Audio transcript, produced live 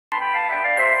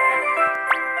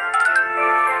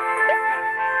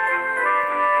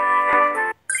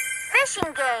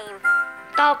fishing game.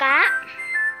 Câu cá.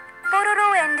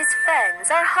 Pororo and his friends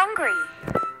are hungry.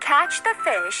 Catch the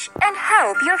fish and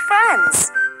help your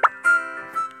friends.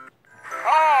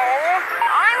 Oh,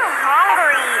 I'm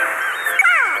hungry.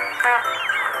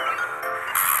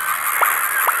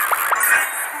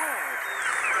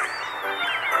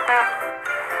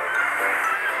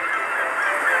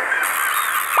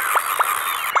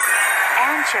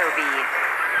 Anchovy.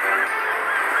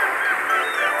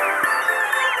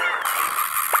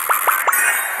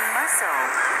 Mussel.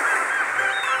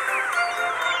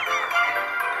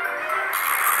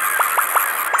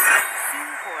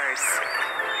 Seahorse.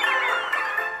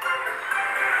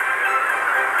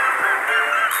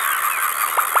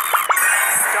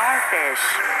 Starfish.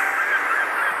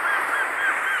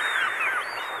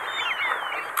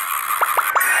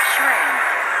 Shrimp.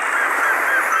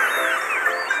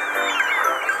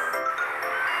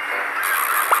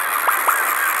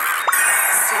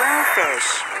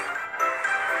 Swellfish.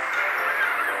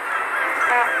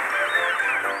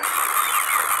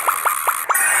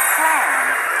 Clam.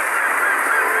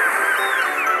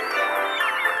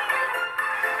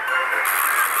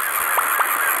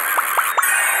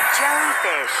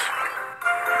 Jellyfish.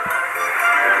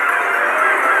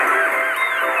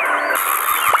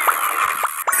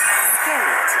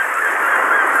 Skate.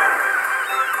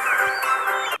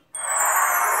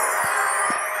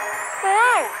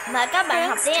 Whoa! Mời các bạn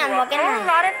học Thanks tiếng to Anh a qua cái whole này.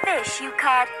 lot of fish you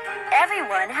caught,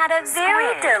 everyone had a very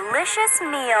Squid. delicious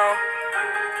meal.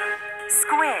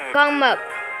 Squid. Con mực.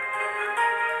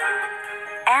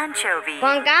 Anchovy.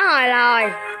 Con cá hồi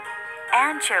lòi.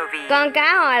 Anchovy. Con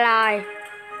cá hồi lòi.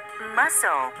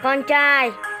 Mussel. Con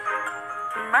trai.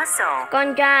 Mussel.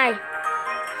 Con trai.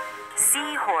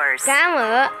 Seahorse. Cá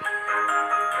mỡ.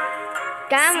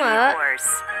 Cá mỡ. Seahorse.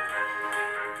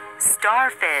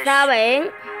 Starfish. Sao biển.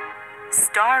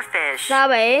 Starfish. Sao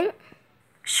biển.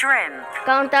 Shrimp.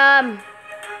 Con tôm.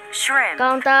 Shrimp.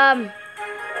 Con tôm.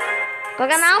 Con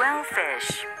cá nóc.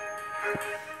 Swellfish.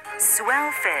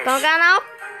 Swellfish. Con cá nóc.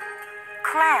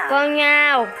 Clam. Con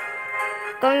nhao.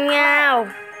 Con nhao.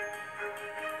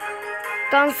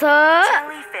 Con sớ.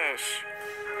 Jellyfish.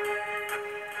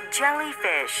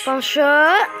 Jellyfish. Con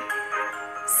sớ.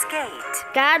 Skate.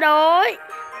 Cá đối.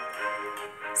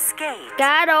 Skate.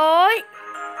 Cá đối.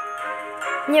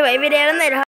 Như vậy video đến đây là